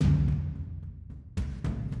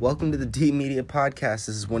Welcome to the D Media Podcast.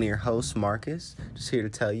 This is one of your hosts, Marcus. Just here to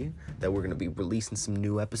tell you that we're going to be releasing some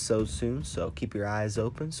new episodes soon, so keep your eyes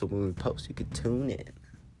open so when we post, you can tune in.